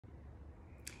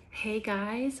Hey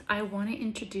guys, I want to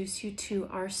introduce you to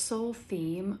our soul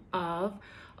theme of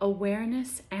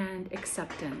awareness and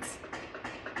acceptance.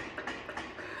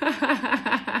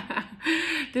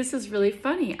 This is really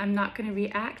funny. I'm not going to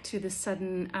react to the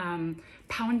sudden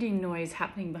pounding noise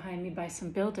happening behind me by some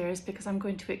builders because I'm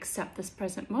going to accept this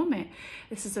present moment.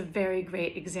 This is a very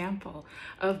great example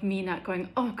of me not going,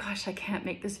 oh gosh, I can't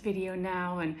make this video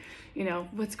now, and you know,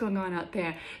 what's going on out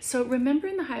there. So remember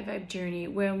in the high vibe journey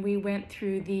when we went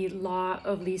through the law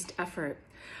of least effort,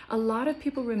 a lot of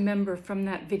people remember from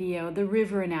that video the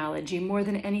river analogy more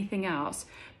than anything else.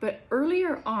 But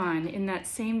earlier on in that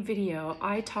same video,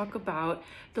 I talk about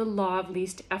the law of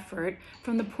least effort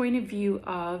from the point of view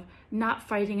of not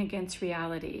fighting against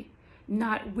reality,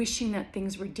 not wishing that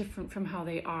things were different from how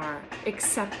they are,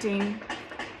 accepting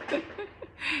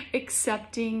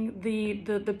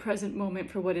the present moment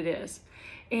for what it is.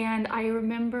 And I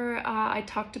remember I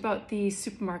talked about the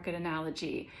supermarket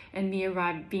analogy and me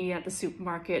being at the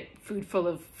supermarket, trolley full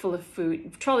of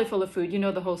food, you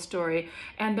know the whole story.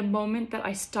 And the moment that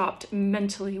I stopped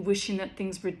mentally wishing that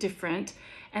things were different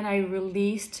and I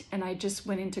released and I just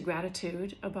went into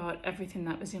gratitude about everything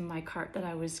that was in my cart that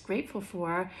I was grateful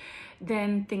for,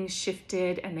 then things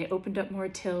shifted and they opened up more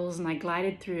tills and I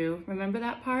glided through. Remember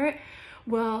that part?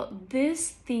 Well,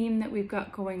 this theme that we've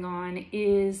got going on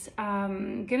is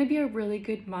going to be a really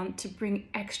good month to bring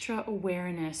extra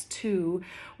awareness to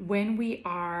when we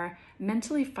are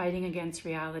mentally fighting against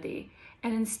reality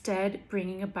and instead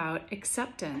bringing about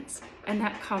acceptance. And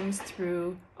that comes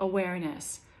through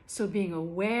awareness. So being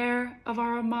aware of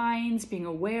our minds, being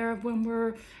aware of when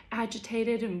we're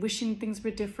agitated and wishing things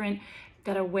were different,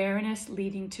 that awareness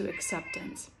leading to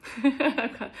acceptance.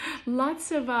 I've got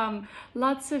lots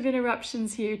of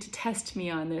interruptions here to test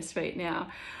me on this right now.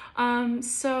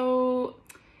 So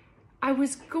I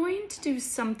was going to do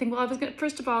something. Well, I was going to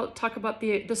first of all talk about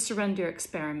the surrender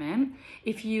experiment.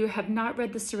 If you have not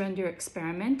read the surrender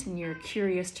experiment and you're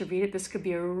curious to read it, this could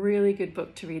be a really good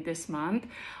book to read this month.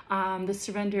 The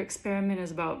surrender experiment is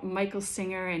about Michael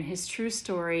Singer and his true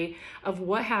story of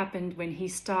what happened when he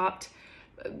stopped.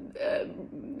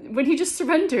 When he just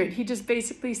surrendered, he just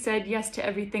basically said yes to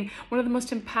everything. One of the most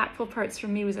impactful parts for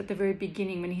me was at the very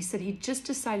beginning when he said he just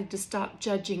decided to stop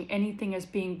judging anything as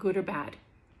being good or bad.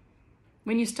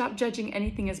 When you stop judging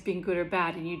anything as being good or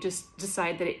bad and you just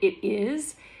decide that it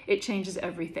is, it changes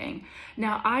everything.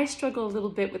 Now, I struggle a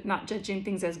little bit with not judging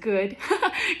things as good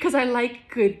because I like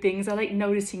good things. I like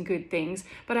noticing good things,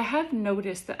 but I have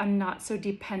noticed that I'm not so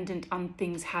dependent on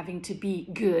things having to be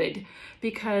good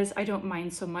because I don't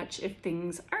mind so much if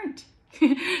things aren't.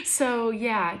 So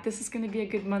yeah, this is going to be a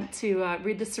good month to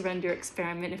read the surrender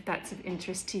experiment if that's of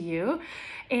interest to you.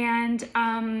 And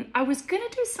I was going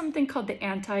to do something called the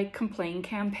anti-complain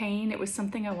campaign. It was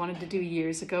something I wanted to do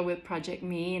years ago with Project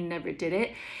Me and never did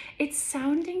it. It's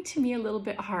sounding to me a little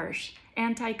bit harsh.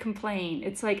 Anti-complain.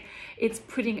 It's like it's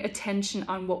putting attention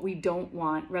on what we don't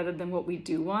want rather than what we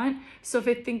do want. So if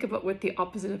I think about what the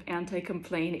opposite of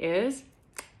anti-complain is,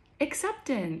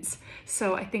 acceptance.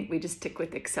 So I think we just stick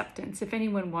with acceptance. If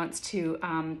anyone wants to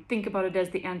think about it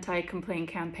as the anti-complain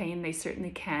campaign, they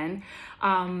certainly can.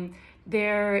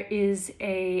 There is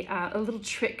a little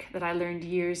trick that I learned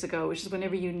years ago, which is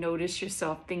whenever you notice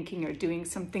yourself thinking or doing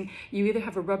something, you either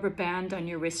have a rubber band on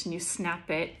your wrist and you snap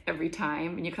it every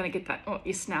time, and you kind of get that, oh,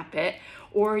 you snap it,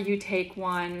 or you take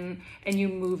one and you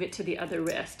move it to the other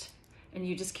wrist. And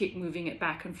you just keep moving it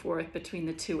back and forth between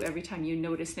the two every time you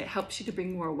notice, and it helps you to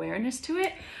bring more awareness to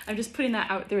it. I'm just putting that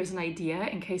out there as an idea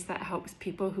in case that helps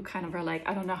people who kind of are like,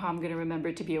 I don't know how I'm going to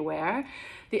remember to be aware.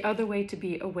 The other way to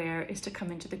be aware is to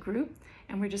come into the group,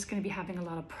 and we're just going to be having a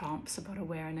lot of prompts about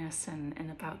awareness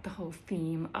and about the whole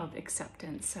theme of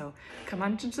acceptance. So come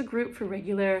on into the group for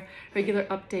regular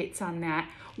updates on that.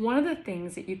 One of the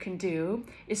things that you can do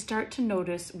is start to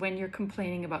notice when you're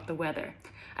complaining about the weather.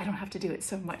 I don't have to do it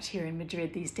so much here in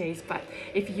Madrid these days, but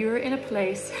if you're in a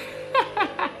place,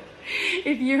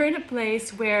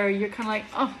 where you're kind of like,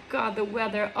 oh God, the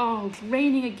weather, oh, it's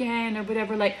raining again or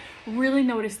whatever, like really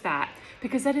notice that,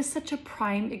 because that is such a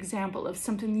prime example of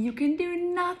something you can do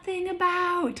nothing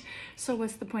about. So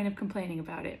what's the point of complaining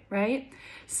about it, right?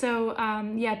 So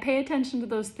yeah, pay attention to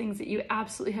those things that you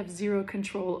absolutely have zero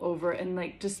control over, and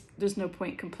like just there's no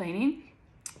point complaining.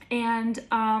 And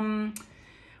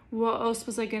What else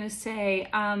was I going to say?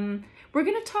 We're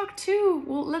going to talk too.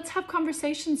 Well, let's have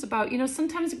conversations about,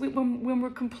 sometimes when we're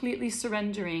completely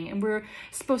surrendering and we're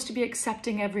supposed to be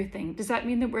accepting everything, does that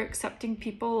mean that we're accepting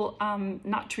people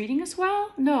not treating us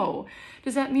well? No.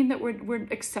 Does that mean that we're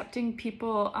accepting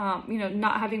people,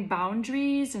 not having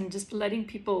boundaries and just letting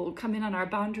people come in on our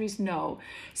boundaries? No.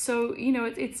 So,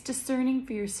 it's discerning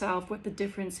for yourself what the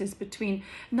difference is between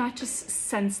not just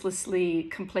senselessly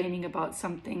complaining about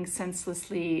something,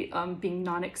 senselessly being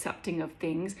non-accepting of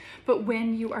things, but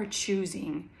when you are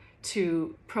choosing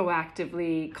to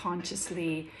proactively,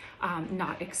 consciously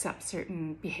not accept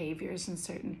certain behaviors and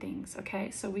certain things,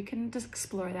 okay? So we can just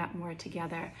explore that more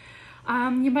together.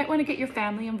 You might want to get your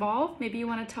family involved. Maybe you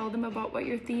want to tell them about what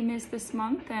your theme is this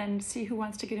month and see who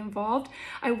wants to get involved.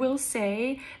 I will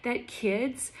say that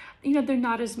kids, they're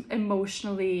not as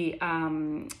emotionally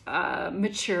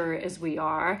mature as we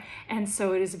are. And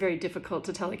so it is very difficult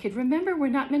to tell a kid, remember, we're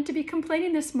not meant to be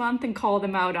complaining this month, and call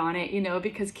them out on it,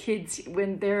 because kids,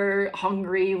 when they're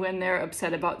hungry, when they're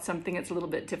upset about something, it's a little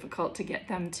bit difficult to get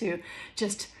them to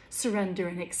just surrender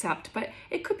and accept. But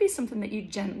it could be something that you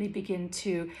gently begin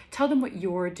to tell them what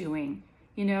you're doing.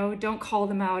 Don't call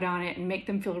them out on it and make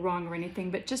them feel wrong or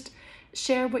anything, but just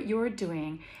share what you're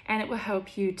doing, and it will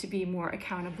help you to be more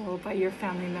accountable by your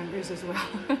family members as well.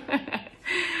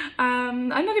 I'm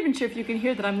not even sure if you can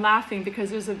hear that I'm laughing, because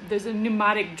there's a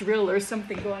pneumatic drill or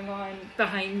something going on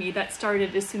behind me that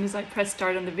started as soon as I pressed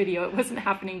start on the video. It wasn't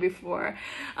happening before.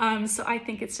 So I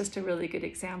think it's just a really good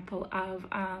example of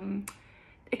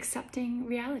accepting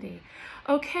reality.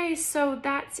 Okay, so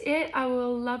that's it. I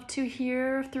will love to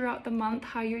hear throughout the month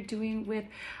how you're doing with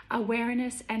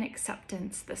awareness and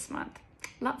acceptance this month.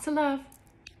 Lots of love.